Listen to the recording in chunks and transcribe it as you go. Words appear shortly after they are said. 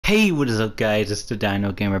Hey, what is up guys, it's the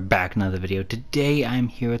Dino Gamer back in another video. Today I'm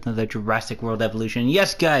here with another Jurassic World Evolution.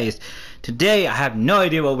 Yes guys, today I have no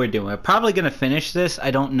idea what we're doing. We're probably going to finish this,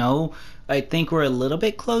 I don't know. I think we're a little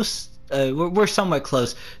bit close, we're somewhat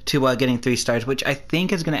close to getting 3 stars, which I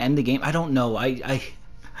think is going to end the game. I don't know, I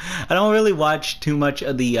don't really watch too much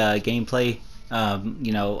of the gameplay,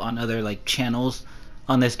 you know, on other like channels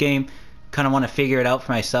on this game. Kind of want to figure it out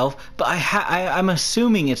for myself, but I'm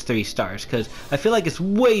assuming it's 3 stars because I feel like it's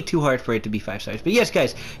way too hard for it to be 5 stars. But yes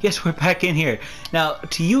guys, yes, we're back in here now.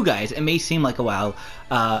 To you guys it may seem like a while,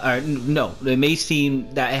 or no, it may seem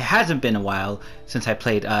that it hasn't been a while since I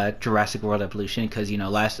played Jurassic World Evolution, because you know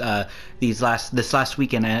this last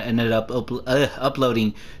weekend I ended up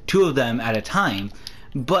uploading 2 of them at a time.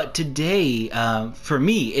 But today, for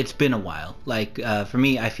me, it's been a while. Like, for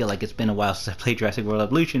me, I feel like it's been a while since I played Jurassic World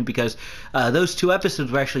Evolution, because those 2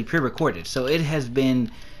 episodes were actually pre-recorded. So it has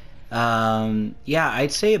been, yeah,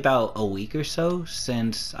 I'd say about a week or so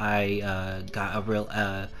since I got a real,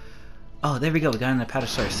 oh, there we go, we got an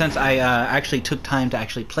Apatosaurus. Since I actually took time to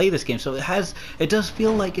actually play this game. So it does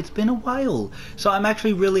feel like it's been a while. So I'm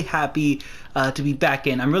actually really happy to be back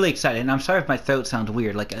in. I'm really excited, and I'm sorry if my throat sounds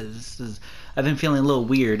weird. Like, I've been feeling a little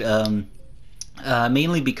weird,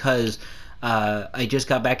 mainly because I just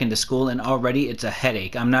got back into school and already it's a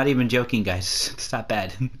headache. I'm not even joking, guys. It's that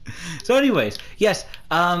bad. So anyways, yes,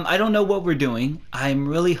 I don't know what we're doing. I'm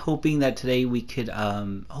really hoping that today we could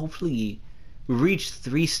hopefully reach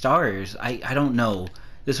 3 stars. I don't know.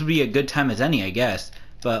 This would be a good time as any, I guess.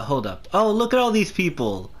 But hold up. Oh, look at all these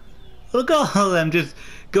people. Look at all of them just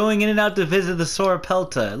going in and out to visit the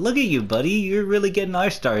Sauropelta. Look at you, buddy. You're really getting our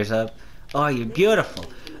stars up. Oh, you're beautiful.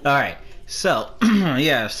 Alright, so,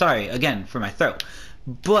 yeah, sorry, again, for my throat.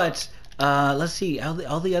 But, let's see,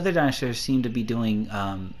 all the other dinosaurs seem to be doing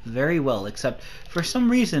very well, except for some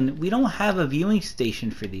reason, we don't have a viewing station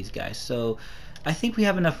for these guys. So, I think we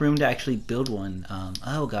have enough room to actually build one.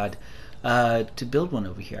 Oh, God. To build one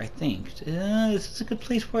over here, I think. Is this a good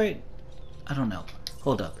place for it? I don't know.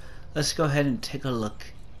 Hold up. Let's go ahead and take a look.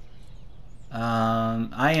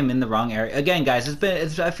 I am in the wrong area again, guys.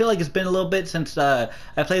 I feel like it's been a little bit since I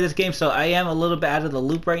played this game, so I am a little bit out of the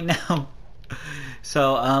loop right now.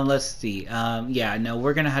 So let's see. Yeah, no,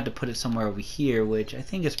 we're gonna have to put it somewhere over here, which I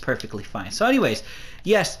think is perfectly fine. So anyways,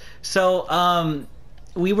 yes, so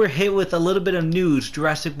we were hit with a little bit of news,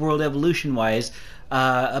 Jurassic World Evolution wise,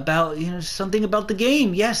 about, you know, something about the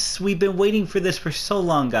game. Yes, we've been waiting for this for so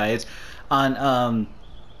long, guys, on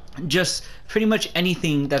just pretty much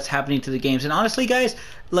anything that's happening to the games. And honestly, guys,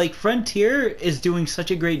 like, Frontier is doing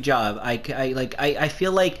such a great job. I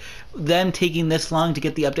feel like them taking this long to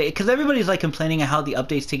get the update, because everybody's like complaining how the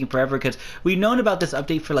update's taking forever, because we've known about this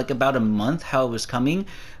update for like about a month, how it was coming,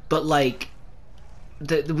 but like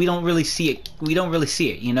we don't really see it. We don't really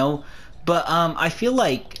see it, you know. But I feel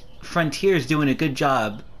like Frontier is doing a good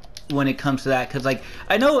job when it comes to that, because like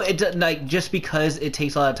I know it, like, just because it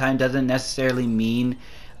takes a lot of time doesn't necessarily mean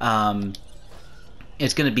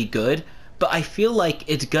it's gonna be good, but I feel like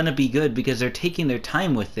it's gonna be good because they're taking their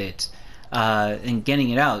time with it and getting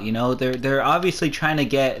it out. You know, they're obviously trying to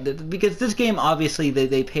get, because this game obviously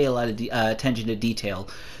they pay a lot of attention to detail.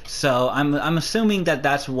 So I'm assuming that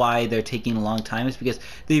that's why they're taking a long time, is because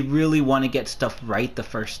they really want to get stuff right the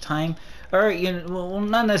first time. Or, you know, well,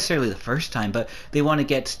 not necessarily the first time, but they want to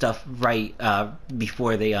get stuff right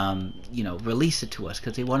before they, you know, release it to us,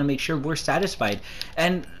 because they want to make sure we're satisfied.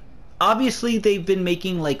 And obviously, they've been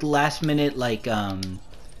making like last minute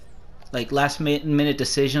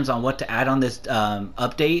decisions on what to add on this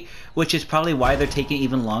update, which is probably why they're taking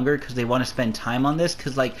even longer, because they want to spend time on this.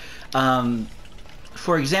 Because like,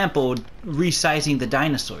 for example, resizing the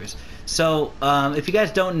dinosaurs. So, if you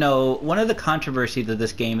guys don't know, one of the controversies of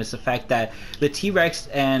this game is the fact that the T-Rex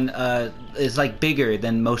is like bigger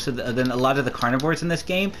than than a lot of the carnivores in this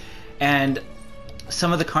game, and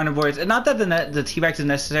some of the carnivores, and not that the T-Rex is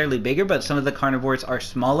necessarily bigger, but some of the carnivores are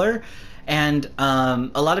smaller, and a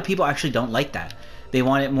lot of people actually don't like that. They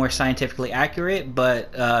want it more scientifically accurate,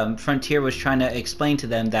 but Frontier was trying to explain to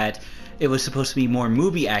them that it was supposed to be more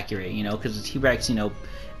movie accurate, you know, because the T-Rex, you know,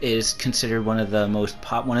 is considered one of the more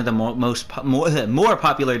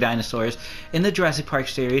popular dinosaurs in the Jurassic Park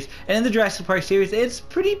series. And in the Jurassic Park series, it's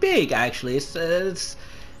pretty big, actually. It's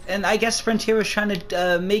and I guess Frontier was trying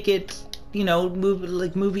to make it, you know,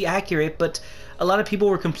 movie accurate, but a lot of people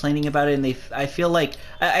were complaining about it, and I feel like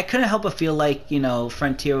I couldn't help but feel like, you know,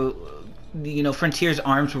 Frontier you know, Frontier's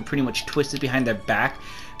arms were pretty much twisted behind their back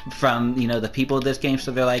from, you know, the people of this game.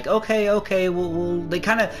 So they're like, okay, we'll they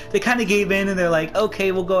kind of gave in, and they're like,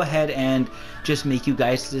 okay, we'll go ahead and just make you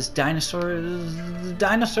guys this dinosaur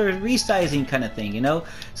resizing kind of thing, you know.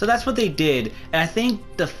 So that's what they did, and I think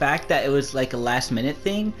the fact that it was like a last minute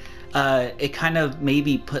thing, it kind of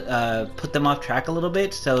maybe put them off track a little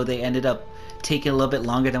bit. So they ended up taking a little bit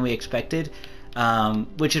longer than we expected.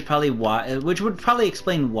 Which would probably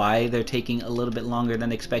explain why they're taking a little bit longer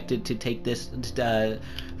than expected to take this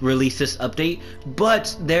release this update.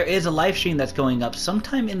 But there is a live stream that's going up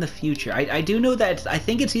sometime in the future. I do know that I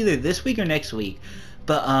think it's either this week or next week,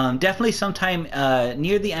 but definitely sometime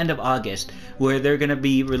near the end of August, where they're going to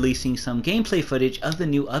be releasing some gameplay footage of the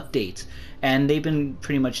new updates. And they've been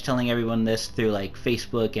pretty much telling everyone this through like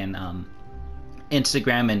Facebook and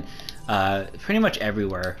Instagram and pretty much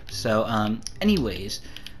everywhere. So anyways,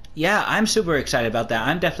 yeah, I'm super excited about that.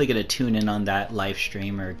 I'm definitely gonna tune in on that live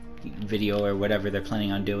stream or video or whatever they're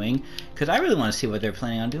planning on doing, because I really want to see what they're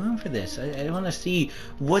planning on doing for this. I want to see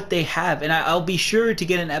what they have, and I'll be sure to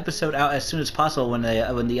get an episode out as soon as possible when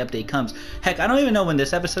the update comes. Heck, I don't even know when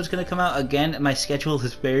this episode's gonna come out. Again, my schedule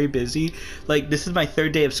is very busy. Like, this is my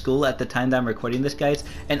 3rd day of school at the time that I'm recording this, guys,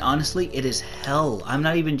 and honestly, it is hell. I'm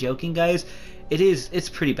not even joking, guys. It's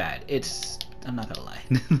pretty bad. I'm not gonna lie.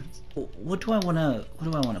 What do I wanna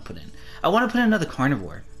put in? I wanna put in another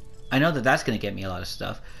carnivore. I know that that's gonna get me a lot of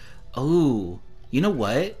stuff. Oh, you know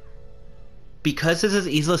what? Because this is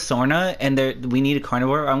Isla Sorna and we need a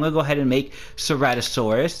carnivore, I'm gonna go ahead and make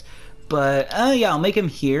Ceratosaurus. But yeah, I'll make him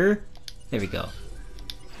here. There we go.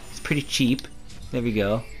 It's pretty cheap. There we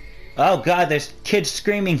go. Oh god, there's kids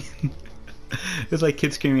screaming. There's like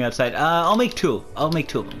kids screaming outside. I'll make two. I'll make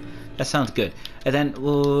 2 of them. That sounds good. And then,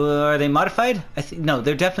 are they modified? I think no,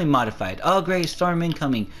 they're definitely modified. Oh, great, storm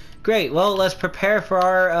incoming. Great. Well, let's prepare for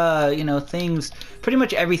our, you know, things. Pretty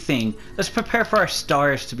much everything. Let's prepare for our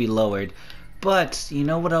stars to be lowered. But you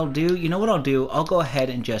know what I'll do? You know what I'll do? I'll go ahead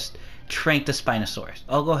and just trank the Spinosaurus.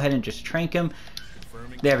 I'll go ahead and just trank him.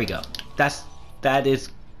 There we go. That is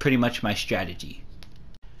pretty much my strategy.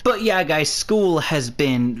 But yeah, guys, school has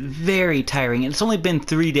been very tiring. It's only been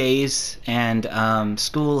 3 days, and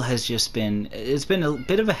school has just been, it's been a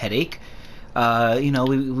bit of a headache. You know,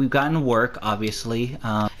 we've gotten work, obviously.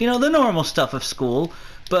 You know, the normal stuff of school.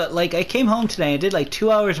 But, like, I came home today and did, like, 2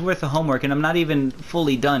 hours worth of homework, and I'm not even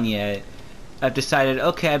fully done yet. I've decided,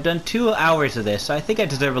 okay, I've done 2 hours of this, so I think I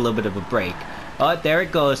deserve a little bit of a break. Oh, there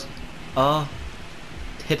it goes. Oh.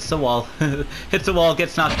 Hits the wall. Hits the wall,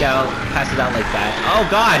 gets knocked out, passes out like that. Oh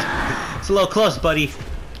god! It's a little close, buddy.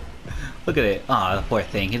 Look at it. Aw, the poor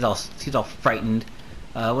thing. He's all frightened.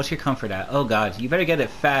 What's your comfort at? Oh god, you better get it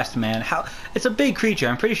fast, man. How? It's a big creature.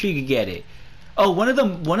 I'm pretty sure you could get it. Oh, one of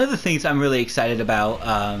the things I'm really excited about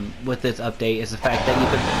with this update is the fact that you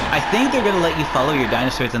could. I think they're gonna let you follow your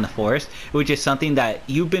dinosaurs in the forest, which is something that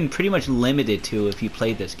you've been pretty much limited to if you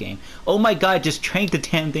played this game. Oh my god, just trank the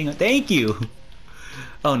damn thing. Thank you.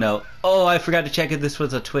 Oh no. Oh, I forgot to check if this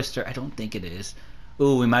was a twister. I don't think it is.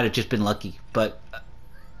 Ooh, we might have just been lucky. But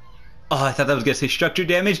oh, I thought that was gonna say structure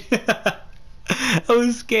damage. I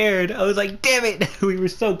was scared. I was like, damn it. We were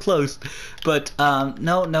so close. But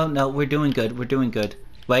no, we're doing good. We're doing good.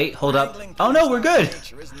 Wait, hold up. Oh no, we're good.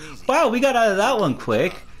 Wow, we got out of that one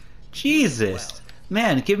quick. Jesus.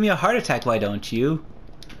 Man, give me a heart attack, why don't you?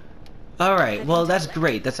 Alright, well that's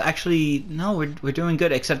great. That's actually, no, we're doing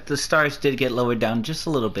good, except the stars did get lowered down just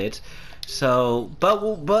a little bit. So, but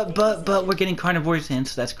we're getting carnivores in,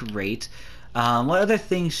 so that's great. What other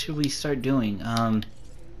things should we start doing?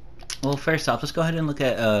 Well, first off, let's go ahead and look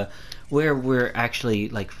at where we're actually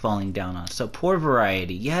like falling down on. So, poor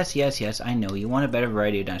variety. Yes, I know. You want a better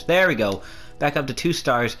variety of dinosaurs. There we go. Back up to 2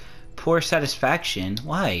 stars. Poor satisfaction.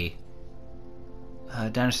 Why?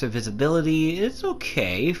 Dinosaur visibility, it's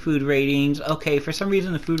okay. Food ratings, okay. For some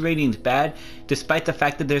reason the food rating's bad, despite the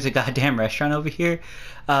fact that there's a goddamn restaurant over here.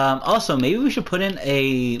 Also, maybe we should put in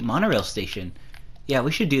a monorail station. Yeah,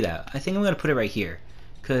 we should do that. I think I'm gonna put it right here,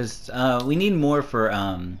 because we need more for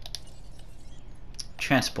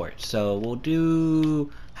transport. So we'll do,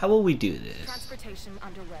 how will we do this? Transportation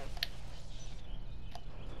underway.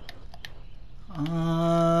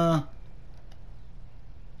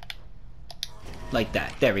 Like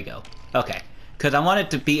that. There we go. Okay. Because I want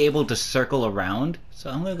it to be able to circle around. So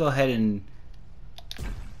I'm going to go ahead and...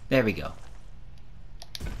 There we go.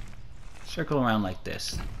 Circle around like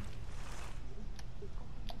this.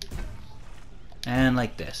 And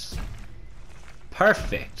like this.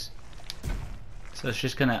 Perfect. So it's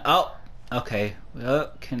just going to... Oh! Okay.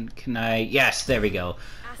 Can I? Yes, there we go.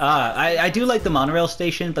 I do like the monorail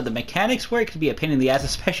station, but the mechanics where it could be a pain in the ass,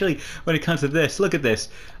 especially when it comes to this. Look at this.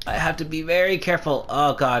 I have to be very careful.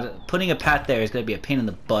 Oh god, putting a path there is gonna be a pain in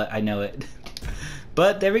the butt. I know it.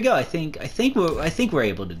 But there we go. I think we're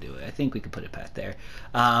able to do it. I think we could put a path there.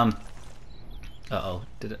 Uh-oh.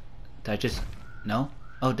 Did I just... No?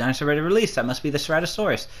 Oh, dinosaur ready to release. That must be the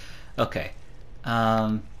Ceratosaurus. Okay.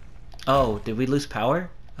 Oh, did we lose power?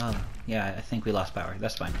 Oh, yeah, I think we lost power.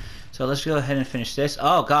 That's fine. So let's go ahead and finish this.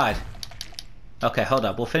 Oh, God. Okay, hold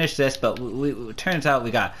up. We'll finish this, but we turns out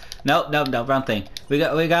we got... Nope, wrong thing. We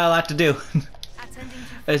got a lot to do.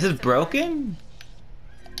 Is this broken?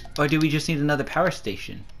 Or do we just need another power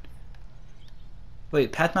station?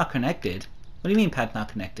 Wait, path not connected? What do you mean path not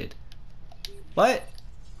connected? What?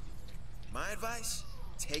 My advice?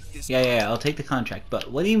 Take this. Yeah, I'll take the contract.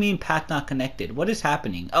 But what do you mean path not connected? What is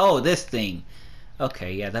happening? Oh, this thing.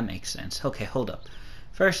 Okay, yeah, that makes sense. Okay, hold up.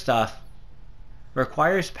 First off,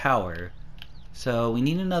 requires power. So we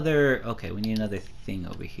need another... Okay, we need another thing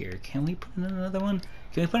over here. Can we put in another one?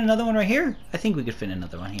 Can we put another one right here? I think we could fit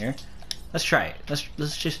another one here. Let's try it.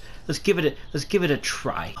 Let's give it a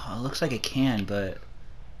try. Oh, it looks like it can, but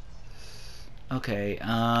okay.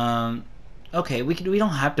 Okay, we don't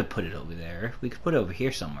have to put it over there. We could put it over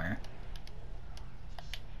here somewhere.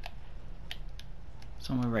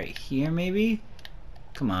 Somewhere right here, maybe?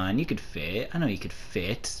 Come on, you could fit. I know you could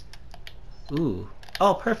fit. Ooh.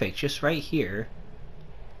 Oh, perfect. Just right here.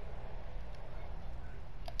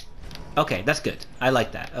 Okay, that's good. I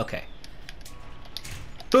like that. Okay.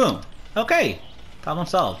 Boom. Okay. Problem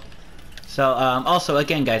solved. So, also,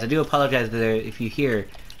 again, guys, I do apologize if you hear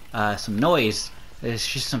some noise. There's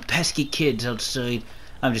just some pesky kids outside.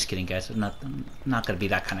 I'm just kidding, guys. I'm not gonna be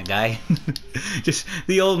that kind of guy. Just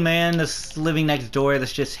the old man that's living next door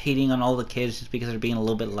that's just hating on all the kids just because they're being a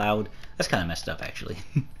little bit loud. That's kind of messed up, actually.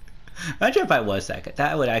 Imagine if I was that guy.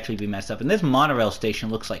 That would actually be messed up. And this monorail station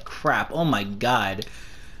looks like crap. Oh my god.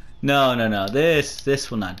 No.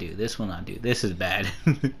 This will not do. This will not do. This is bad.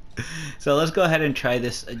 So let's go ahead and try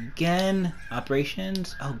this again.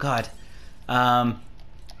 Operations. Oh god.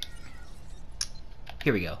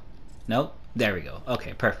 Here we go. Nope. There we go.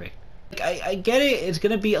 Okay, perfect. I get it. It's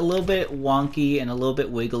gonna be a little bit wonky and a little bit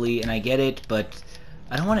wiggly, and I get it, but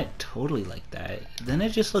I don't want it totally like that. Then it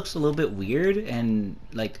just looks a little bit weird and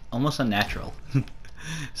like almost unnatural.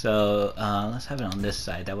 So let's have it on this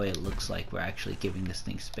side. That way it looks like we're actually giving this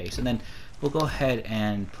thing space. And then we'll go ahead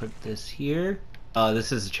and put this here. Oh,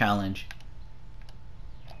 this is a challenge.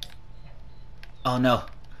 Oh no.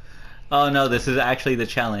 Oh no, this is actually the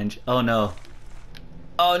challenge. Oh no.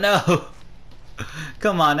 Oh no.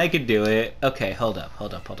 Come on, I could do it. Okay, hold up.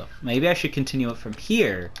 Maybe I should continue it from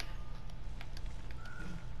here.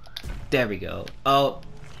 There we go. Oh,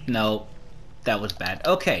 no. That was bad.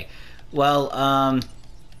 Okay. Well,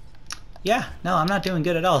 yeah. No, I'm not doing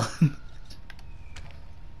good at all.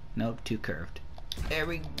 Nope, too curved. There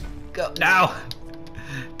we go. No!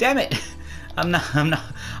 Damn it! I'm not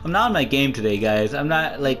on my game today, guys. I'm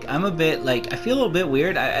a bit like, I feel a little bit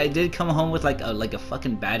weird. I did come home with like a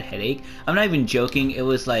fucking bad headache. I'm not even joking. It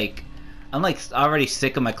was like, I'm like already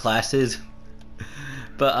sick of my classes.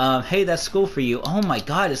 But hey, that's school for you. Oh my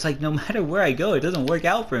god, it's like no matter where I go, it doesn't work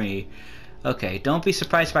out for me. Okay, don't be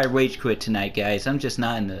surprised if I rage quit tonight, guys. I'm just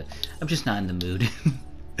not in the mood.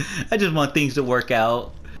 I just want things to work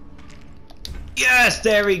out. Yes,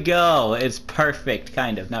 there we go. It's perfect,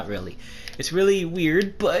 kind of, not really. It's really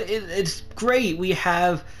weird, but it's great. We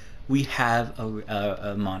have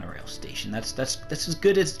a monorail station. That's as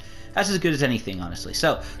good as anything, honestly.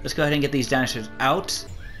 So let's go ahead and get these dinosaurs out.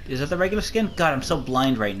 Is that the regular skin? God, I'm so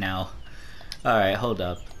blind right now. All right, hold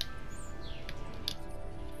up.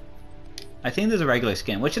 I think there's a regular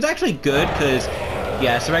skin, which is actually good because,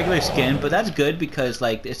 yeah, it's a regular skin, but that's good because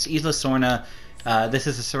like it's Isla Sorna. This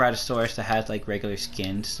is a Ceratosaurus that has like regular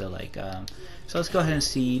skin, so like so let's go ahead and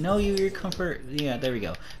see. No, your comfort. Yeah, there we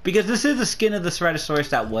go. Because this is the skin of the Ceratosaurus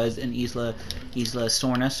that was in Isla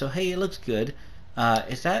Sorna. So hey, it looks good.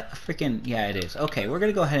 Is that a freaking? Yeah, it is. Okay, we're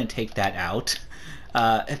gonna go ahead and take that out.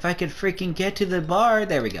 If I could freaking get to the bar,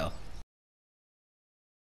 there we go.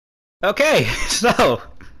 Okay, so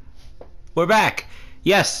we're back.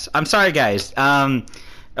 Yes, I'm sorry, guys.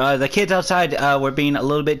 The kids outside were being a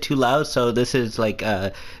little bit too loud, so this is like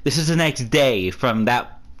this is the next day from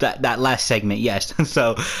that that last segment, yes.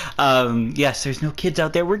 So yes, there's no kids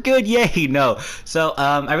out there, we're good, yay. No, so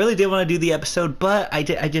I really did want to do the episode, but I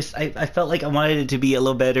felt like I wanted it to be a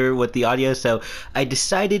little better with the audio, so I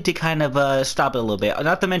decided to kind of stop it a little bit.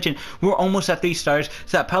 Not to mention we're almost at 3 stars,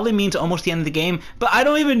 so that probably means almost the end of the game, but I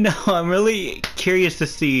don't even know. I'm really curious to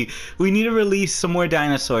see. We need to release some more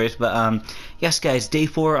dinosaurs, but yes guys, day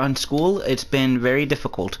 4 on school, it's been very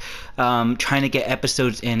difficult trying to get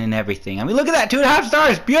episodes in and everything. I mean, look at that, 2.5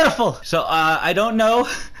 stars, beautiful. So I don't know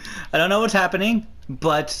what's happening,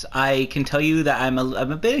 but I can tell you that I'm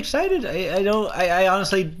a bit excited. I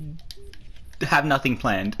honestly have nothing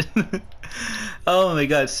planned. Oh my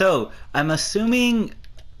god. So I'm assuming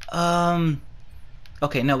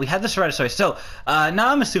okay, no, we had the Ceratosaurus. So, now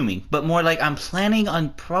I'm assuming, but more like I'm planning on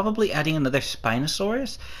probably adding another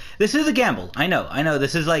Spinosaurus. This is a gamble. I know.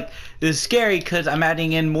 This is scary because I'm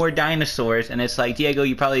adding in more dinosaurs, and it's like, Diego,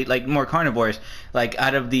 you probably like more carnivores, like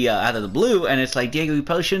out of the blue, and it's like, Diego, you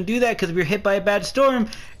probably shouldn't do that because if you're hit by a bad storm,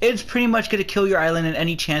 it's pretty much gonna kill your island and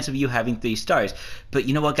any chance of you having 3 stars. But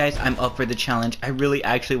you know what, guys? I'm up for the challenge. I really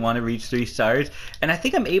actually want to reach 3 stars, and I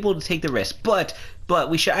think I'm able to take the risk. But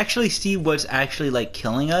we should actually see what's actually like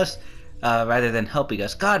killing us rather than helping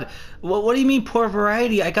us. God, what do you mean poor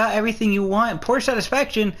variety? I got everything you want. Poor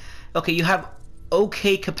satisfaction. Okay, you have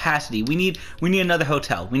okay capacity. We need another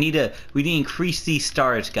hotel. We need to increase these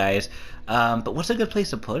stars, guys. But what's a good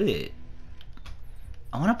place to put it?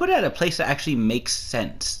 I want to put it at a place that actually makes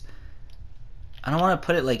sense. I don't want to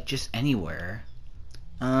put it like just anywhere.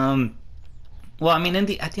 Well, I mean, at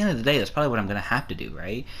the end of the day, that's probably what I'm gonna have to do,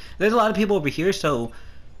 right? There's a lot of people over here, so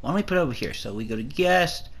why don't we put it over here? So we go to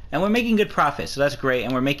guest, and we're making good profit, so that's great,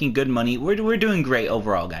 and we're making good money. We're doing great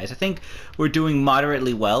overall, guys. I think we're doing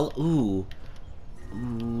moderately well. Ooh.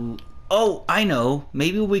 Oh, I know.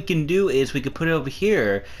 Maybe what we can do is we could put it over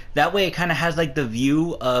here. That way, it kind of has like the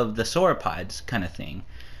view of the sauropods kind of thing.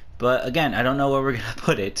 But again, I don't know where we're gonna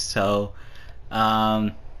put it, so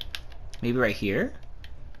maybe right here.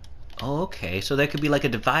 Oh, okay, so there could be like a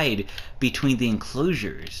divide between the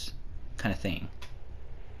enclosures kind of thing.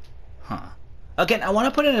 Huh. Again, I want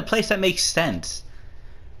to put it in a place that makes sense.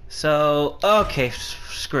 So, okay,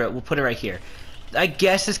 screw it. We'll put it right here. I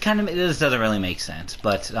guess this doesn't really make sense,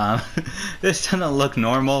 but this doesn't look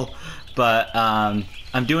normal. But I'm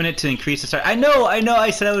doing it to increase the start. I know. I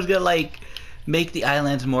said I was gonna like make the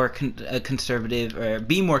islands more conservative, or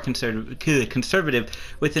be more conservative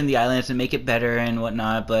within the islands and make it better and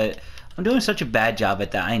whatnot. But I'm doing such a bad job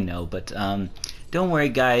at that. I know, but don't worry,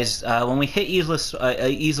 guys. When we hit Isla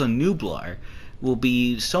Nublar, we'll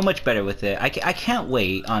be so much better with it. I can't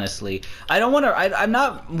wait, honestly. I'm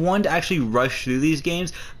not one to actually rush through these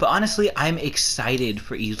games, but honestly, I'm excited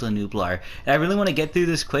for Isla Nublar. And I really want to get through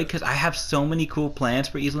this quick because I have so many cool plans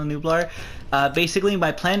for Isla Nublar. Basically,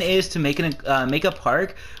 my plan is to make a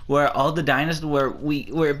park where all the dinosaurs,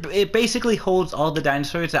 where it basically holds all the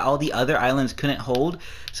dinosaurs that all the other islands couldn't hold.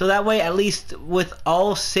 So that way, at least with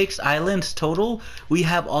all 6 islands total, we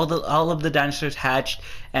have all of the dinosaurs hatched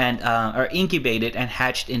and are incubated and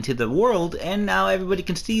hatched into the world, and now everybody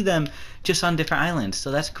can see them just on different islands.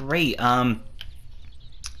 So that's great. I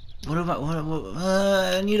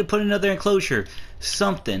need to put another enclosure,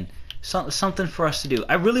 something for us to do.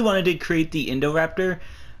 I really wanted to create the Indoraptor,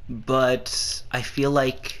 but I feel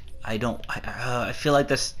like I feel like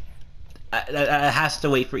that has to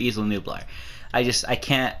wait for Isla Nublar. I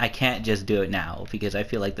can't just do it now because I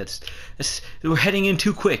feel like we're heading in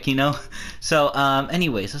too quick, you know. So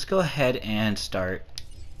anyways, let's go ahead and start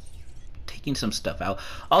taking some stuff out.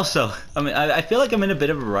 Also, I mean, I feel like I'm in a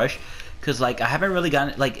bit of a rush because like I haven't really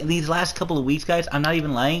gotten, like, in these last couple of weeks, guys, I'm not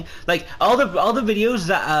even lying, like all the videos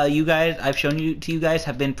that I've shown to you guys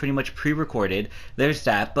have been pretty much pre-recorded. There's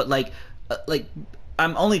that, but like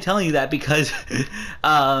I'm only telling you that because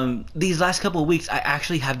these last couple of weeks I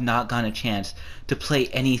actually have not gotten a chance to play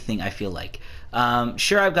anything, I feel like.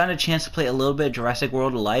 Sure, I've gotten a chance to play a little bit of Jurassic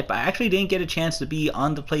World of Life, but I actually didn't get a chance to be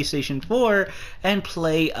on the PlayStation 4 and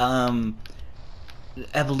play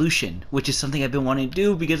Evolution, which is something I've been wanting to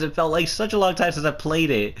do because it felt like such a long time since I played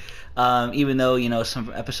it, even though, you know,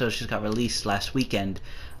 some episodes just got released last weekend,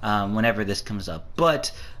 whenever this comes up.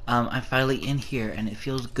 But I'm finally in here and it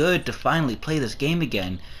feels good to finally play this game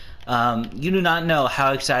again. You do not know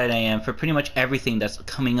how excited I am for pretty much everything that's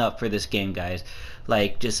coming up for this game, guys.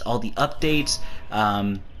 Like just all the updates,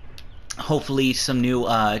 hopefully some new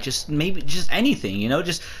just maybe just anything, you know,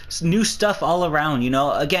 just new stuff all around, you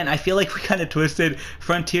know. Again, I feel like we kind of twisted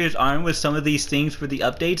Frontier's arm with some of these things for the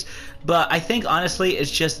updates, but I think honestly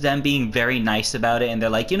it's just them being very nice about it, and they're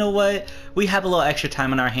like, you know what, we have a little extra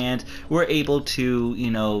time on our hands, we're able to,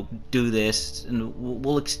 you know, do this, and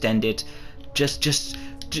we'll extend it just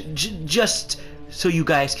so you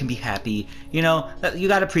guys can be happy, you know. You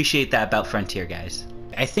gotta appreciate that about Frontier, guys.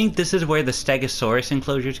 I think this is where the Stegosaurus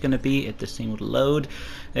enclosure is going to be, if this thing would load.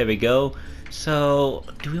 There we go. So,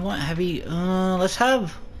 do we want heavy? Let's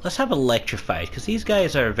have electrified, because these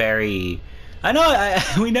guys are very... I know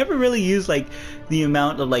we never really use like the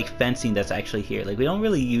amount of like fencing that's actually here. Like we don't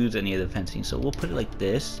really use any of the fencing, so we'll put it like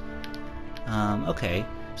this. Okay.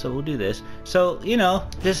 So we'll do this. So, you know,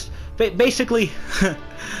 just basically,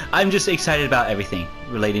 I'm just excited about everything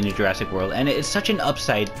relating to Jurassic World, and it's such an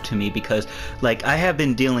upside to me because, like, I have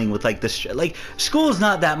been dealing with like this. Like, school is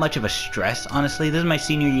not that much of a stress, honestly. This is my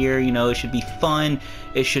senior year. You know, it should be fun.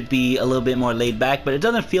 It should be a little bit more laid back, but it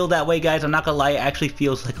doesn't feel that way, guys. I'm not gonna lie. It actually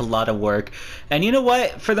feels like a lot of work, and you know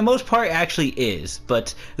what? For the most part, it actually is.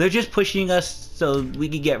 But they're just pushing us so we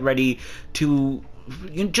can get ready to.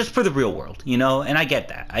 Just for the real world, you know, and I get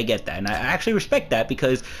that, and I actually respect that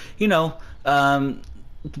because, you know,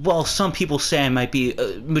 while some people say I might be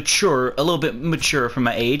mature, a little bit mature for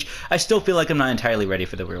my age, I still feel like I'm not entirely ready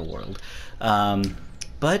for the real world.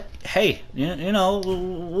 But hey, you know,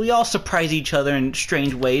 we all surprise each other in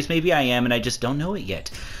strange ways. Maybe I am, and I just don't know it yet.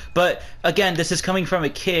 But again, this is coming from a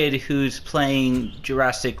kid who's playing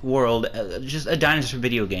Jurassic World, just a dinosaur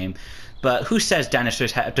video game. But who says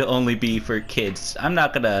dinosaurs have to only be for kids? I'm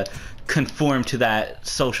not gonna conform to that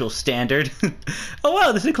social standard. Oh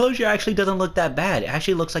wow, this enclosure actually doesn't look that bad. It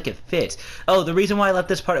actually looks like it fits. Oh, the reason why I left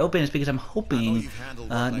this part open is because I'm hoping...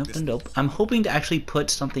 nope. I'm hoping to actually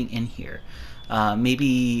put something in here.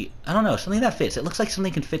 Maybe, I don't know, something that fits. It looks like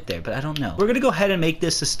something can fit there, but I don't know. We're gonna go ahead and make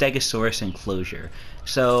this a Stegosaurus enclosure.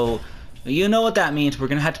 So, you know what that means. We're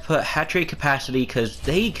gonna have to put hatchery capacity because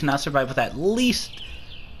they cannot survive without at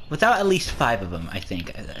least 5 of them, I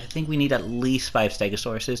think. I think we need at least 5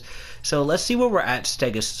 Stegosauruses. So let's see where we're at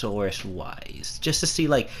Stegosaurus-wise. Just to see,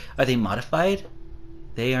 like, are they modified?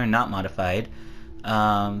 They are not modified.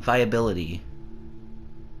 Viability.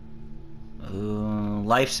 Ooh,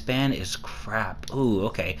 lifespan is crap. Ooh,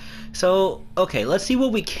 okay. So, okay, let's see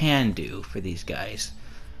what we can do for these guys.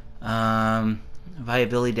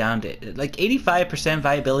 Viability down to, like, 85%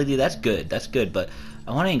 viability, that's good, but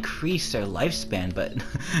I want to increase their lifespan, but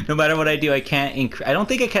no matter what I do, I can't I don't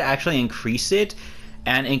think I can actually increase it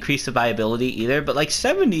and increase the viability either, but like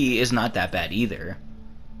 70 is not that bad either.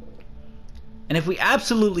 And if we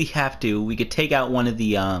absolutely have to, we could take out one of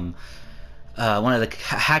the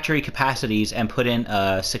hatchery capacities and put in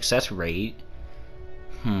a success rate.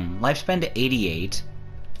 Lifespan to 88.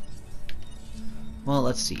 Well,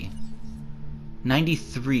 let's see.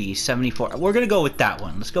 93, 74. We're gonna go with that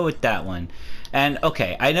one. Let's go with that one. And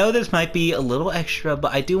okay, I know this might be a little extra,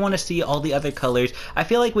 but I do want to see all the other colors. I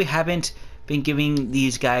feel like we haven't been giving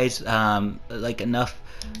these guys like enough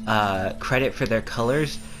credit for their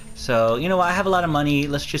colors. So you know what? I have a lot of money.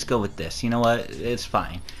 Let's just go with this. You know what? It's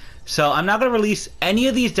fine. So I'm not gonna release any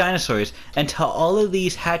of these dinosaurs until all of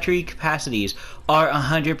these hatchery capacities are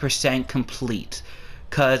 100% complete,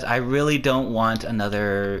 because I really don't want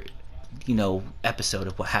another, you know, episode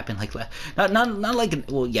of what happened like not like,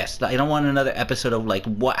 well, yes, I don't want another episode of like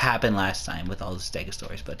what happened last time with all the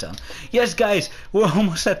Stegosaurus, but yes guys, we're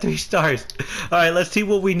almost at 3 stars. All right, let's see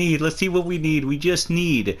what we need. We just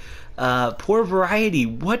need poor variety.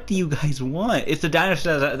 What do you guys want? It's the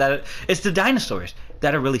dinosaurs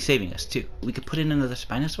that are really saving us too. We could put in another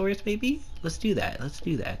Spinosaurus maybe. Let's do that.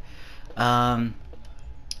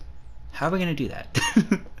 How are we gonna do that?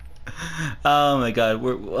 Oh my god,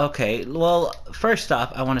 we're okay. Well, first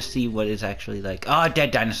off, I want to see what is actually like. Oh,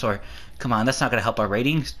 dead dinosaur. Come on, that's not gonna help our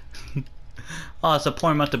ratings. Oh, it's a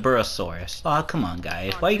poor Monteburosaurus. Oh, come on,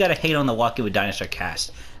 guys. Why you gotta hate on the Walking with Dinosaur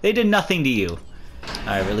cast? They did nothing to you.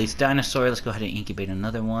 Alright, release dinosaur. Let's go ahead and incubate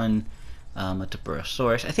another one.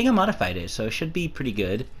 Monteburosaurus. I think I modified it, so it should be pretty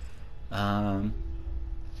good.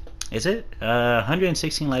 Is it?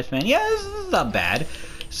 116 lifespan. Yeah, this is not bad.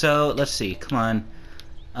 So, let's see. Come on.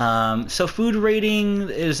 So food rating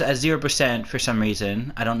is at 0% for some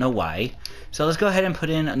reason. I don't know why. So let's go ahead and put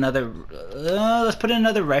in another. Let's put in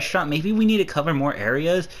another restaurant. Maybe we need to cover more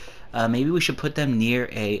areas. Maybe we should put them near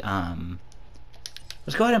a.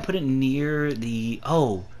 Let's go ahead and put it near the.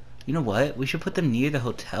 Oh, you know what? We should put them near the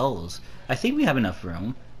hotels. I think we have enough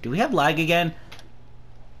room. Do we have lag again?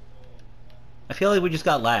 I feel like we just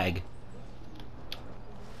got lag.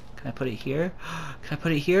 Can I put it here? Can I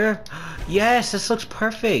put it here? Yes, this looks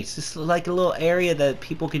perfect. This is like a little area that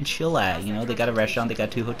people can chill at. You know, they got a restaurant, they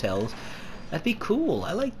got 2 hotels. That'd be cool.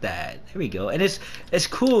 I like that. There we go. And it's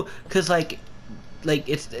cool because like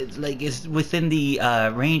it's within the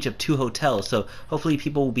range of 2 hotels. So hopefully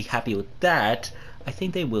people will be happy with that. I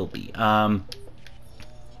think they will be.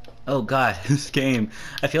 Oh god, this game.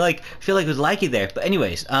 I feel like it was laggy there. But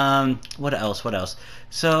anyways, what else? What else?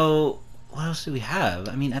 So what else do we have?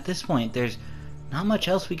 I mean, at this point, there's not much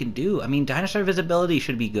else we can do. I mean, dinosaur visibility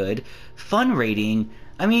should be good. Fun rating.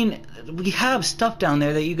 I mean, we have stuff down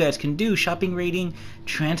there that you guys can do. Shopping rating,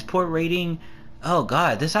 transport rating. Oh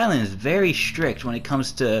god, this island is very strict when it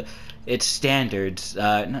comes to its standards.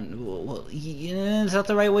 Well, yeah, is that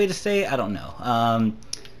the right way to say it? I don't know.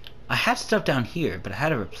 I had stuff down here, but I had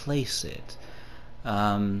to replace it.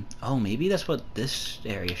 Oh, maybe that's what this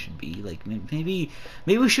area should be. Like, maybe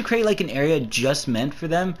we should create like an area just meant for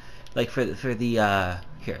them. Like for the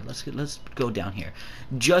here, let's go down here.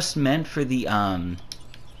 Just meant for the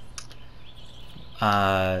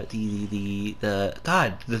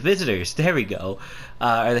visitors. There we go.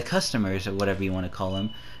 Or the customers, or whatever you want to call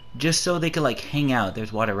them. Just so they could like hang out.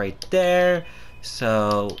 There's water right there.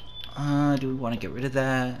 So, do we want to get rid of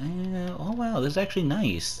that? Oh wow, this is actually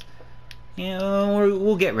nice. Yeah,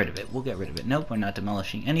 we'll get rid of it. We'll get rid of it. Nope, we're not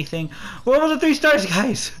demolishing anything. We're almost at 3 stars,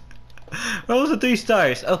 guys. We're almost at 3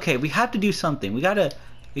 stars. Okay, we have to do something. We gotta.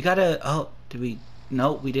 Oh, did we?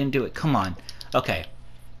 No, we didn't do it. Come on. Okay,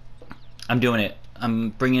 I'm doing it.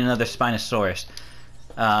 I'm bringing another Spinosaurus.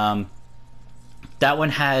 That one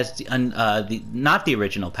has the not the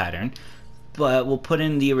original pattern, but we'll put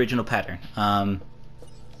in the original pattern.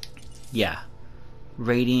 Yeah.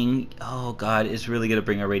 Rating, oh god, it's really gonna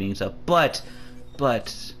bring our ratings up, but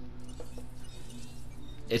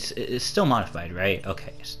it's still modified, right?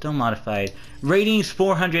 Okay, still modified. Ratings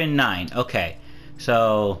 409. Okay,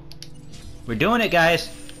 so we're doing it, guys.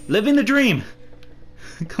 Living the dream.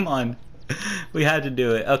 Come on, we had to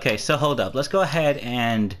do it. Okay, so hold up. Let's go ahead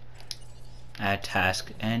and add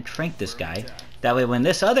task and shrink this guy. That way, when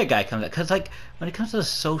this other guy comes out, because like when it comes to the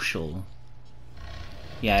social.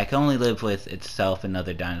 Yeah, it can only live with itself and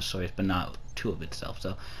other dinosaurs, but not 2 of itself.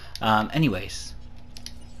 So, anyways,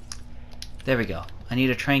 there we go. I need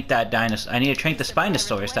to trank that dinosaur. I need to trank the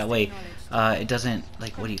Spinosaurus. That way, it doesn't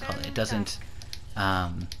like what do you call it? It doesn't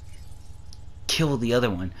kill the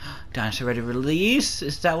other one. Dinosaur ready to release?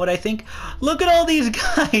 Is that what I think? Look at all these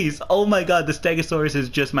guys! Oh my god, the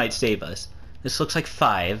Stegosaurus just might save us. This looks like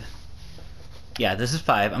 5. Yeah, this is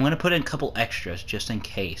 5. I'm gonna put in a couple extras just in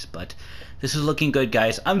case, but this is looking good,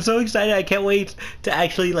 guys. I'm so excited. I can't wait to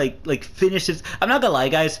actually like finish this. I'm not gonna lie,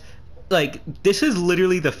 guys. Like, this is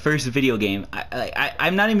literally the first video game.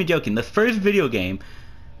 I'm not even joking. The first video game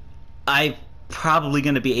I'm probably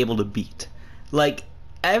gonna be able to beat. Like,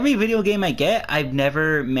 every video game I get, I've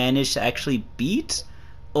never managed to actually beat.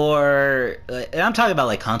 Or, and I'm talking about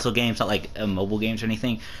like console games, not like mobile games or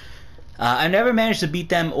anything. I've never managed to beat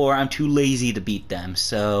them, or I'm too lazy to beat them.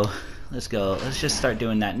 So let's go. Let's just start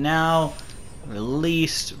doing that now.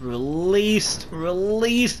 Released, released,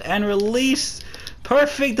 released, and released.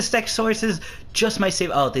 Perfect. The Stegosaurus just might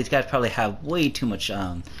save. Oh, these guys probably have way too much.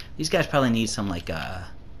 These guys probably need some like.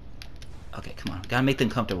 Okay, come on. We gotta make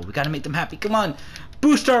them comfortable. We gotta make them happy. Come on.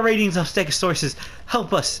 Boost our ratings of Stegosaurus.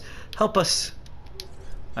 Help us. Help us.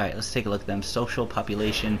 All right, let's take a look at them. Social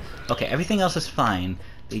population. Okay, everything else is fine.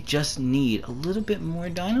 They just need a little bit more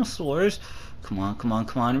dinosaurs. Come on, come on,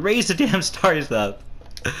 come on. Raise the damn stars up.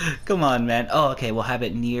 Come on, man. Oh, okay, we'll have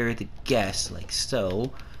it near the guest, like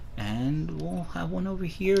so. And we'll have one over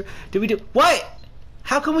here. Did we do... What?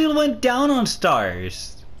 How come we went down on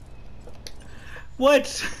stars?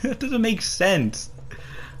 What? That doesn't make sense.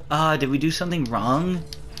 Did we do something wrong?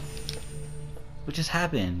 What just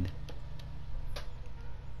happened?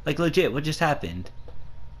 Like, legit, what just happened?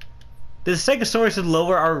 Did the Stegosaurus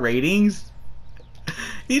lower our ratings?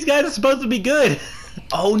 These guys are supposed to be good.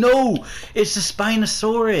 Oh no, it's the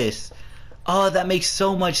Spinosaurus. Oh, that makes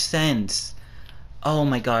so much sense. Oh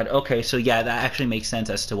my god. Okay, so yeah, that actually makes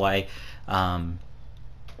sense as to why.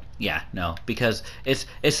 Yeah, no, because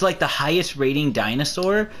it's like the highest rating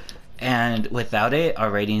dinosaur, and without it,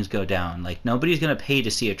 our ratings go down. Like, nobody's gonna pay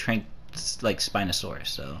to see a trank like Spinosaurus.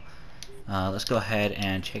 So. Let's go ahead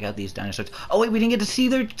and check out these dinosaurs. Oh wait, we didn't get to see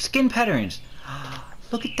their skin patterns.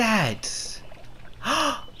 Look at that.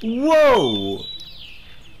 Whoa!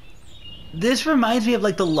 This reminds me of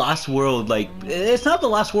like the Lost World. Like, it's not the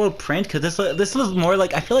Lost World print, because this is more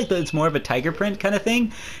like, I feel like it's more of a tiger print kind of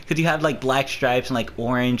thing, because you have like black stripes and like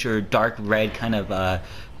orange or dark red kind of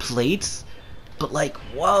plates. but like,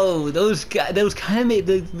 whoa, those guys, those kind of make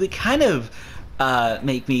they kind of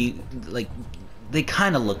make me like, they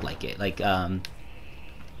kind of look like it, like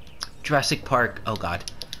Jurassic Park. Oh god,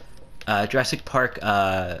 Jurassic Park,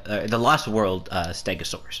 the Lost World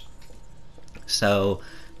Stegosaurs. So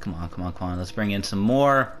come on, let's bring in some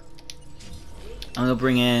more. I'm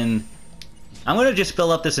gonna just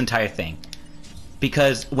fill up this entire thing,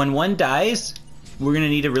 because when one dies, we're gonna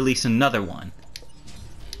need to release another one,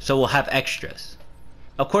 so we'll have extras.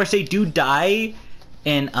 Of course, they do die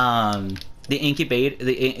in the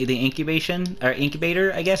incubation or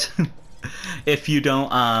incubator, I guess. If you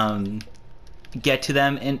don't get to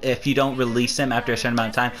them, and if you don't release them after a certain amount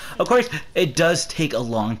of time. Of course, it does take a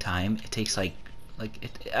long time. It takes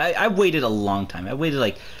I waited a long time. I waited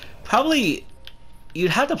like probably.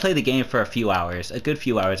 You'd have to play the game for a few hours, a good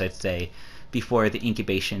few hours, I'd say, before the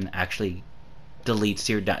incubation actually deletes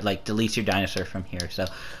your dinosaur from here. So,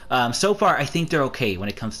 so far I think they're okay when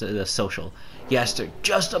it comes to the social. Yes, they're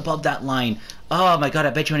just above that line. Oh my god!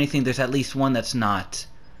 I bet you anything, there's at least one that's not.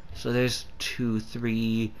 So there's 2,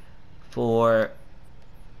 3, 4.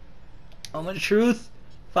 Moment of truth,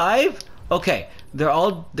 5. Okay, they're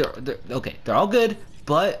all good,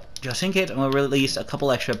 but. Just in case, I'm going to release a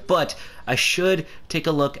couple extra, but I should take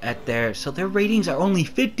a look at so their ratings are only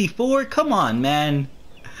 54? Come on, man.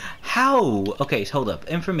 How? Okay, so hold up.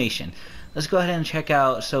 Information. Let's go ahead and check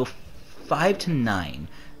out, so 5 to 9.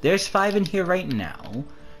 There's 5 in here right now.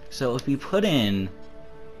 So if we put in...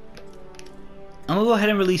 I'm going to go ahead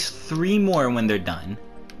and release 3 more when they're done.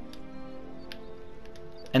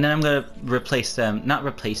 And then I'm going to replace them, not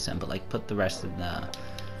replace them, but like put the rest of the...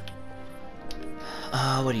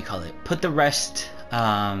 what do you call it? Put the rest,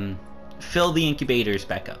 fill the incubators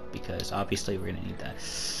back up, because obviously we're gonna need that.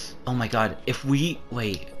 Oh my god, if we,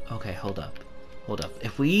 wait, okay, hold up.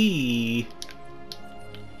 If we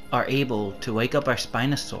are able to wake up our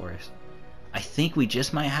Spinosaurs, I think we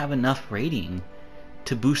just might have enough rating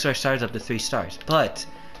to boost our stars up to 3 stars. But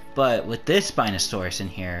with this Spinosaurus in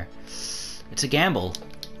here, it's a gamble.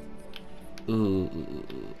 Ooh.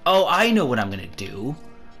 Oh, I know what I'm gonna do.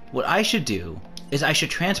 What I should do is I should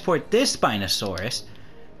transport this Spinosaurus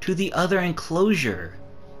to the other enclosure.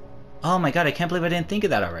 Oh my god, I can't believe I didn't think of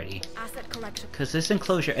that already. Asset collection. Because this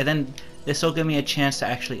enclosure, and then this will give me a chance to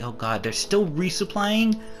actually, oh god, they're still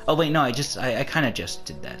resupplying? Oh wait, no, I kind of just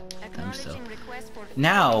did that. So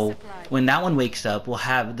now, when that one wakes up, we'll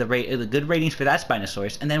have the good ratings for that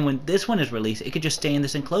Spinosaurus, and then when this one is released, it could just stay in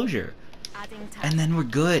this enclosure. And then we're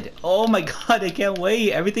good. Oh my god, I can't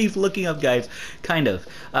wait. Everything's looking up, guys. Kind of.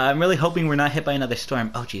 I'm really hoping we're not hit by another storm.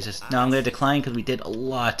 Oh, Jesus. No, I'm going to decline because we did a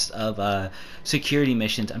lot of security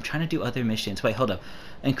missions. I'm trying to do other missions. Wait, hold up.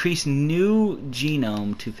 Increase new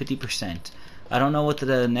genome to 50%. I don't know what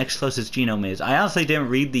the next closest genome is. I honestly didn't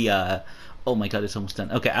read the... oh my god, it's almost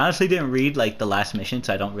done. Okay, I honestly didn't read like the last mission,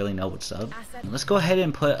 so I don't really know what's up. Let's go ahead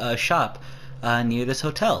and put a shop near this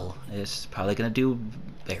hotel. It's probably going to do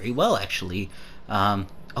very well, actually.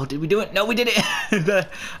 Oh, did we do it? No, we did it!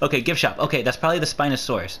 Okay, gift shop. Okay, that's probably the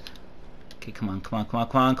Spinosaurus. Okay, come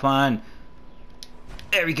on.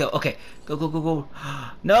 There we go. Okay, go.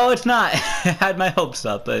 No, it's not! I had my hopes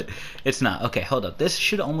up, but it's not. Okay, hold up. This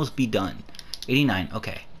should almost be done. 89,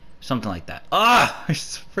 okay. Something like that. Ah!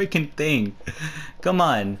 This freaking thing. Come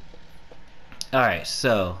on. Alright,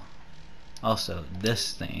 so... Also,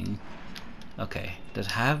 this thing... Okay, does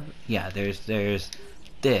it have... Yeah, there's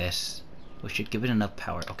this... We should give it enough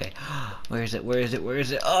power. Okay. Where is it?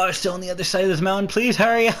 Oh, it's still on the other side of this mountain. Please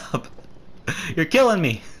hurry up. You're killing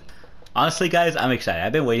me. Honestly, guys, I'm excited.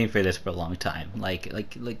 I've been waiting for this for a long time. Like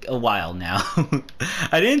a while now.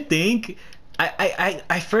 I didn't think...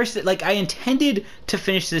 I first... I intended to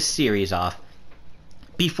finish this series off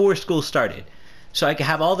before school started. So I could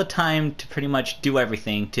have all the time to pretty much do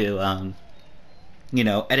everything to, you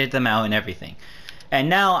know, edit them out and everything. And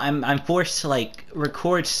now I'm forced to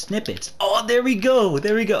record snippets. Oh, there we go.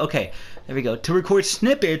 Okay, there we go. To record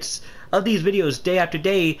snippets of these videos day after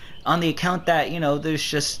day on the account that, you know, there's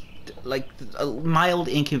just mild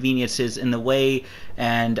inconveniences in the way,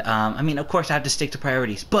 and I mean, of course, I have to stick to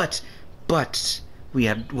priorities. But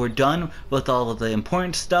we're done with all of the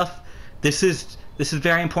important stuff. This is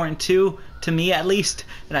very important too, to me at least,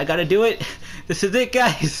 and I gotta do it. This is it,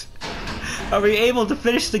 guys. Are we able to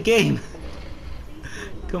finish the game?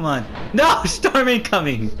 Come on. No! Storm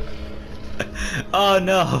incoming! Oh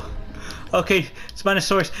no. Okay,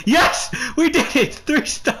 Spinosaurus. Yes! We did it! 3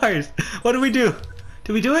 stars! What did we do?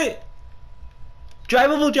 Did we do it?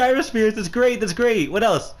 Drivable gyrospheres. That's great. What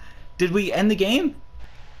else? Did we end the game?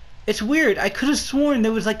 It's weird. I could have sworn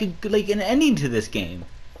there was like an ending to this game.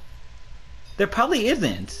 There probably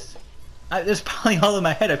isn't. That's probably all in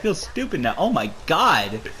my head. I feel stupid now. Oh my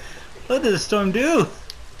god. What did the storm do?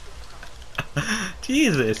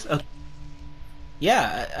 Jesus.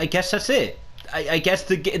 Yeah, I guess that's it. I guess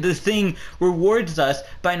the thing rewards us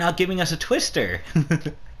by not giving us a twister.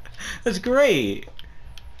 That's great.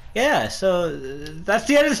 Yeah, so that's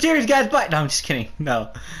the end of the series, guys. But no, I'm just kidding.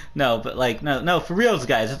 No, but like no, for reals,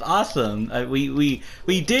 guys. It's awesome. We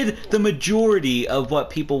did the majority of what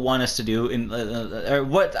people want us to do, or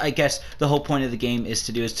what I guess the whole point of the game is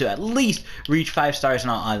to do, is to at least reach 5 stars on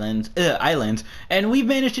all islands, and we've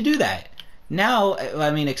managed to do that. Now,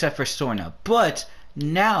 I mean, except for Sorna, but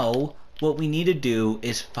now what we need to do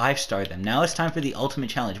is 5-star them. Now it's time for the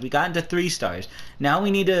ultimate challenge. We got into 3 stars. Now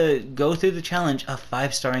we need to go through the challenge of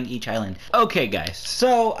 5-starring each island. Okay, guys,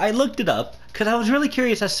 so I looked it up because I was really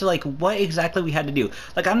curious as to like what exactly we had to do.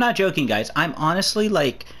 Like, I'm not joking, guys. I'm honestly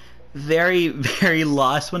like very, very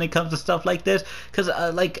lost when it comes to stuff like this, because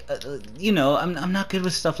you know, I'm not good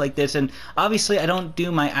with stuff like this, and obviously I don't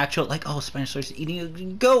do my actual like, oh, Spinosaurus eating a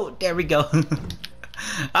goat. There we go.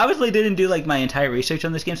 Obviously didn't do like my entire research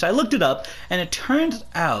on this game, so I looked it up, and it turns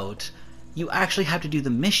out you actually have to do the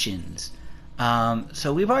missions.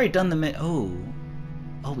 So we've already done the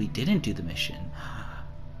oh, we didn't do the mission.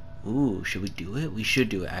 Ooh, should we do it? We should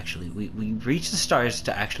do it, actually. We reached the stars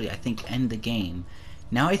to actually, I think, end the game.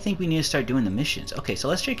 Now I think we need to start doing the missions. Okay, so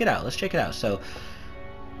let's check it out. Let's check it out. So,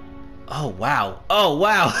 oh wow, oh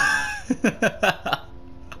wow.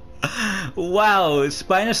 Wow,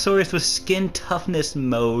 Spinosaurus with skin toughness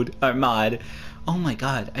mod. Oh my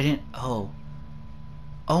god, I didn't. Oh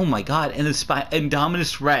my god, and the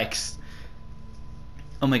Indominus Rex.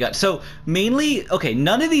 Oh my god. So mainly, okay,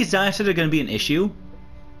 none of these dinosaurs are going to be an issue.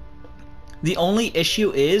 The only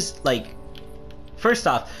issue is like, first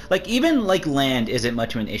off, like even like land isn't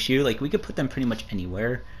much of an issue. Like we could put them pretty much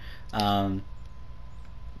anywhere.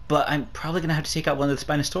 But I'm probably gonna have to take out one of the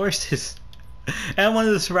Spinosauruses. And one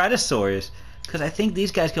of the Ceratosaurs, because I think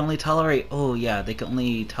these guys can only tolerate, oh yeah, they can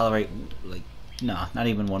only tolerate, like, no, not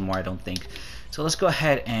even one more, I don't think. So let's go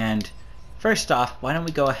ahead and, first off, why don't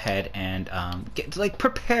we go ahead and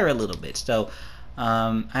prepare a little bit. So,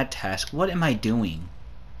 add task, what am I doing?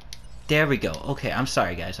 There we go. Okay, I'm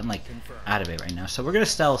sorry guys, I'm like out of it right now. So we're gonna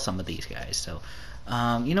sell some of these guys. So,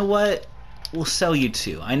 you know what? We'll sell you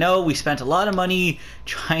 2. I know we spent a lot of money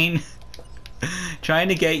trying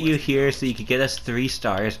to get you here so you could get us 3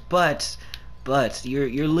 stars, but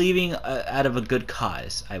you're leaving out of a good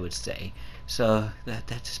cause, I would say. So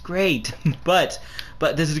that's great. but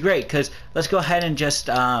this is great, because let's go ahead and just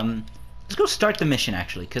let's go start the mission,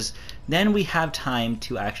 actually, because then we have time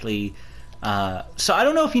to actually so I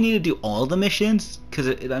don't know if you need to do all the missions,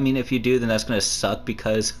 because I mean, if you do, then that's gonna suck,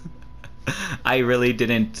 because I really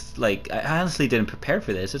didn't, like, I honestly didn't prepare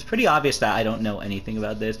for this. It's pretty obvious that I don't know anything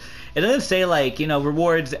about this. It doesn't say, like, you know,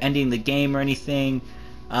 rewards ending the game or anything.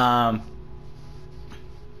 Let's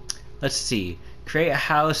see. Create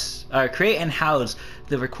and house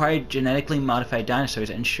the required genetically modified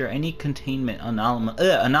dinosaurs. Ensure any containment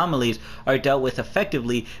anomalies are dealt with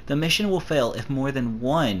effectively. The mission will fail if more than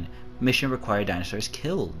one mission required dinosaur is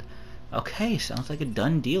killed. Okay, sounds like a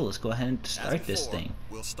done deal. Let's go ahead and start this thing.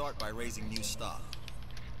 We'll start by raising new stock.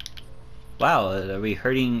 Wow, are we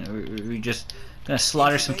hurting? Are we just gonna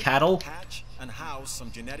slaughter some cattle? Hatch and house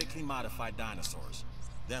some genetically modified dinosaurs.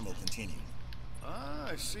 Then we'll continue. Ah,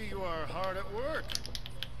 I see you are hard at work.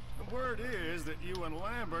 The word is that you and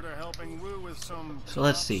Lambert are helping Wu with some so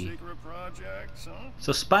let's see. secret projects, huh?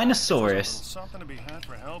 So Spinosaurus something to be had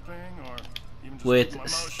for helping, or even just with my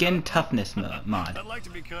skin mouth shut? toughness mod. I'd like to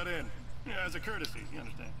be cut in, yeah, as a courtesy, you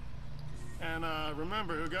understand. And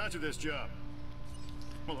remember who got you this job.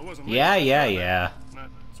 Well, it wasn't Yeah. that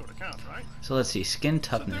sort of counts, right? So let's see, skin So do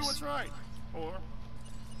toughness. what's right, or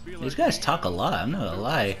be These like guys me, talk a lot, I'm not gonna do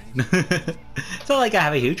lie. right things. It's not like I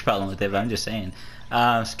have a huge problem with it, but I'm just saying.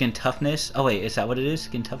 Skin toughness. Oh wait, is that what it is?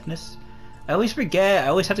 Skin toughness? I always forget. I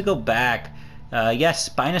always have to go back. Yes,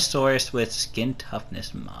 Spinosaurus with skin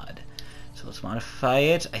toughness mod. So let's modify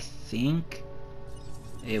it. I think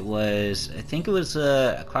it was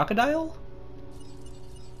a crocodile?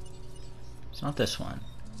 It's not this one.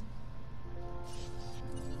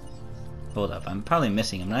 Hold up, I'm probably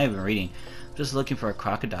missing. I'm not even reading. I'm just looking for a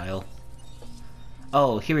crocodile.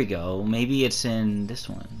 Oh, here we go. Maybe it's in this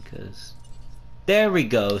one, because there we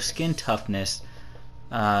go. Skin toughness.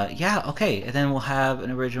 Yeah, okay. And then we'll have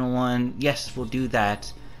an original one. Yes, we'll do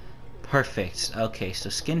that. Perfect. Okay, so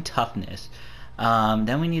skin toughness.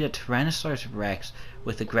 Then we need a Tyrannosaurus Rex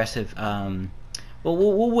with aggressive. Well,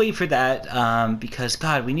 we'll wait for that because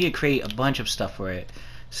God, we need to create a bunch of stuff for it.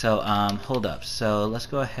 So hold up. So let's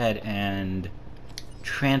go ahead and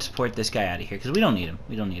transport this guy out of here because we don't need him.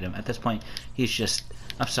 We don't need him at this point. He's just.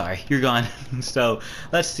 I'm sorry, you're gone. So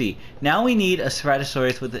let's see. Now we need a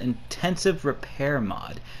Ceratosaurus with an intensive repair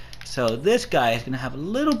mod. So this guy is going to have a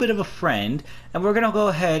little bit of a friend, and we're going to go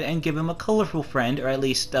ahead and give him a colorful friend, or at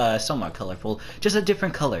least somewhat colorful. Just a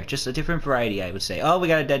different color, just a different variety, I would say. Oh, we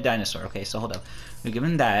got a dead dinosaur. Okay, so hold up. We give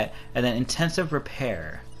him that, and then intensive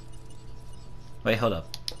repair. Wait, hold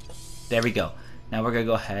up. There we go. Now we're going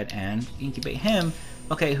to go ahead and incubate him.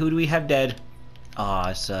 Okay, who do we have dead?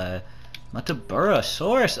 Aw, it's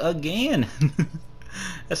Mataburosaurus again.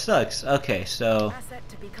 That sucks. Okay, so Asset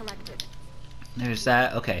to be collected. there's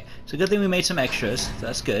that. Okay, so good thing we made some extras. So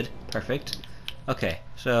that's good. Perfect. Okay,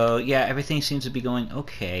 so yeah, everything seems to be going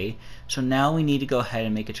okay. So now we need to go ahead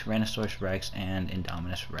and make a Tyrannosaurus Rex and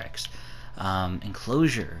Indominus Rex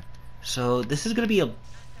enclosure. So this is gonna be a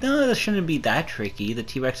no. This shouldn't be that tricky. The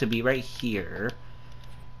T-Rex would be right here.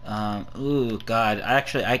 Ooh, God.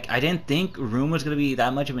 Actually, I didn't think room was gonna be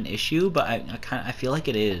that much of an issue, but I feel like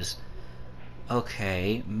it is.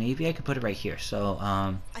 Okay, maybe I could put it right here. So,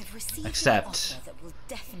 accept.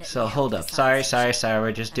 So hold up. Sorry.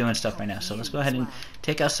 We're just doing stuff right now. So let's go ahead and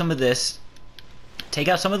take out some of this. Take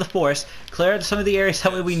out some of the force. Clear out some of the areas.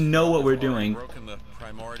 That way we know what we're doing. Broken the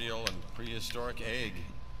primordial and prehistoric egg,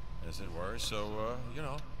 as it were. So, you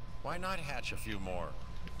know, why not hatch a few more?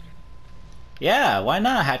 Yeah, why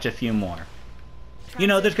not hatch a few more? You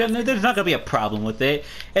know, there's not gonna be a problem with it.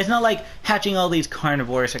 It's not like hatching all these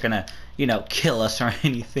carnivores are gonna, you know, kill us or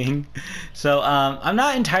anything. So I'm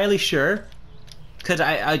not entirely sure, because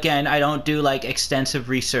I don't do like extensive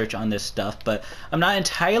research on this stuff, but I'm not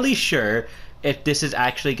entirely sure if this is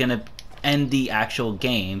actually gonna end the actual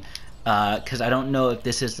game, because I don't know if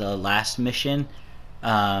this is the last mission.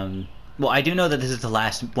 Well, I do know that this is the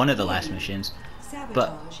last one of the last missions,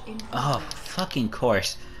 but oh fucking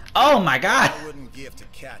course. Oh my God! I wouldn't give to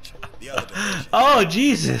catch the other division. Oh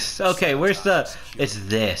Jesus! Okay, where's the? It's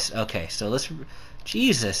this. Okay, so let's.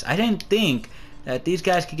 Jesus, I didn't think that these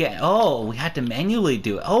guys could get. Oh, we had to manually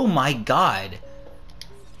do it. Oh my God!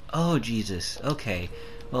 Oh Jesus. Okay.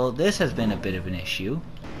 Well, this has been a bit of an issue.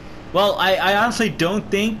 Well, I honestly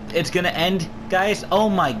don't think it's gonna end, guys. Oh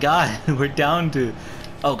my God, we're down to.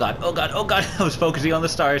 Oh God! Oh God! Oh God! I was focusing on the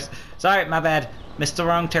stars. Sorry, my bad. Missed the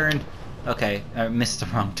wrong turn. Okay, I missed the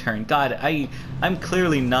wrong turn. God, I'm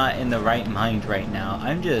clearly not in the right mind right now.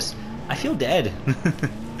 I feel dead.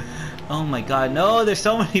 Oh my God, no, there's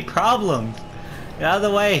so many problems. Get out of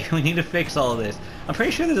the way, we need to fix all this. I'm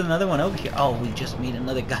pretty sure there's another one over here. Oh, we just made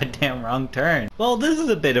another goddamn wrong turn. Well, this is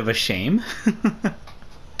a bit of a shame.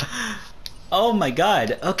 Oh my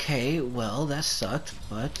God, okay, well, that sucked,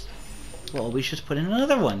 but, well, we should just put in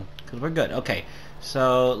another one, because we're good. Okay.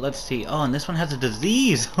 So let's see. Oh, and this one has a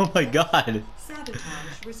disease. Oh my God.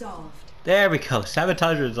 Sabotage resolved. There we go.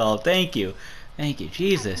 Sabotage resolved. Thank you. Thank you.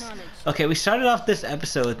 Jesus. Okay, we started off this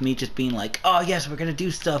episode with me just being like, "Oh yes, we're gonna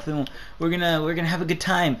do stuff and we're gonna have a good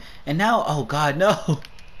time." And now, oh God, no.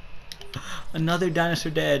 Another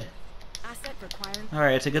dinosaur dead. Asset required. All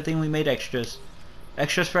right, it's a good thing we made extras.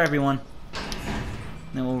 Extras for everyone.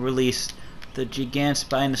 Then we'll release the gigant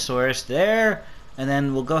Spinosaurus there, and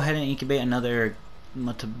then we'll go ahead and incubate another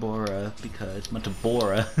Matabora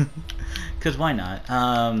because why not?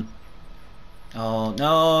 Oh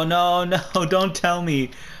no, don't tell me.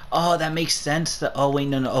 Oh, that makes sense. Oh wait,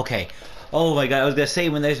 no, okay. Oh my God, I was gonna say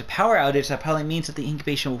when there's a power outage, that probably means that the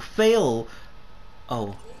incubation will fail.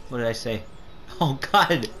 Oh, what did I say? Oh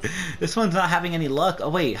God, this one's not having any luck. Oh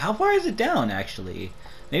wait, how far is it down actually?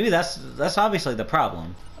 Maybe that's obviously the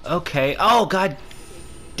problem. Okay. Oh God.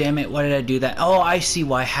 Damn it, why did I do that? Oh, I see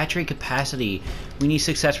why. Hatch rate capacity. We need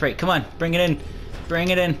success rate. Come on, bring it in. Bring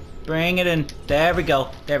it in. Bring it in. There we go.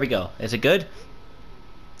 There we go. Is it good?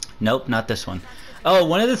 Nope, not this one. Oh,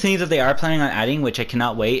 one of the things that they are planning on adding, which I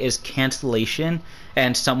cannot wait, is cancellation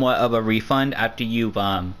and somewhat of a refund after you've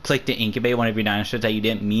clicked to incubate one of your dinosaurs that you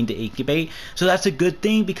didn't mean to incubate. So that's a good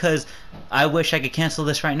thing because I wish I could cancel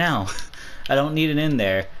this right now. I don't need it in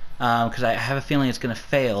there because I have a feeling it's going to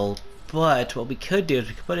fail. But what we could do is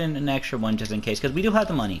we could put in an extra one just in case, because we do have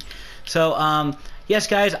the money. So, yes,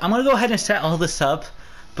 guys, I'm going to go ahead and set all this up,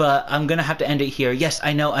 but I'm going to have to end it here. Yes,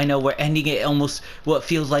 I know, we're ending it almost what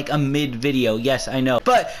feels like a mid-video. Yes, I know.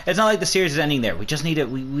 But it's not like the series is ending there. We just need to,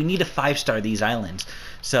 we need to 5-star these islands.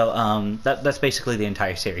 So, that's basically the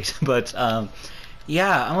entire series. But,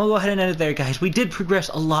 yeah, I'm gonna go ahead and end it there, guys. We did progress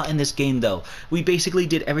a lot in this game, though. We basically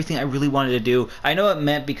did everything I really wanted to do. I know it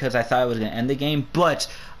meant because I thought I was gonna end the game,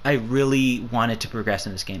 but I really wanted to progress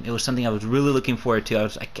in this game. It was something I was really looking forward to.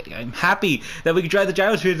 I'm happy that we could try the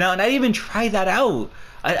gyrosphere now, and I didn't even try that out.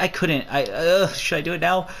 I couldn't. Should I do it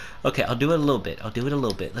now? Okay, I'll do it a little bit. I'll do it a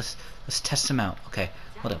little bit. Let's test them out. Okay,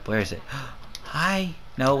 hold up. Where is it? Hi.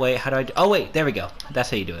 No, wait. How do I do? Oh, wait. There we go. That's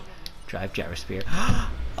how you do it. Drive gyrosphere.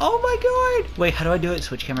 Oh my god. Wait, how do I do it?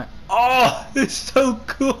 Switch camera. Oh, it's so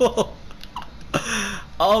cool.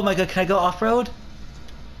 Oh my god. Can I go off-road?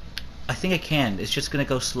 I think I can. It's just gonna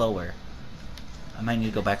go slower. I might need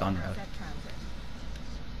to go back on road.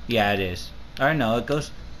 Yeah, it is. Or no, it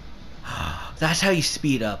goes. That's how you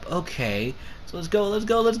speed up. Okay. So let's go, let's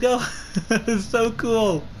go, let's go. It's so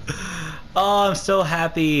cool. Oh, I'm so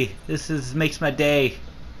happy. This makes my day.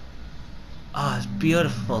 Oh, it's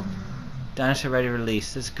beautiful. Dinosaur ready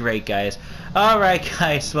release. This is great, guys. Alright,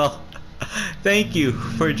 guys. Well, thank you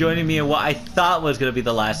for joining me in what I thought was going to be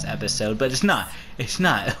the last episode, but it's not. It's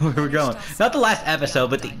not where we're going. Not the last episode,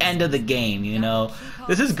 but the end of the game, you know.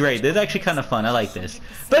 This is great. This is actually kind of fun. I like this.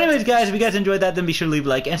 But anyways, guys, if you guys enjoyed that, then be sure to leave a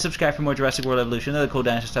like and subscribe for more Jurassic World Evolution, other cool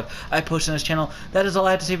dinosaur stuff I post on this channel. That is all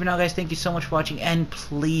I have to say for now, guys. Thank you so much for watching, and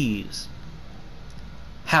please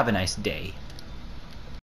have a nice day.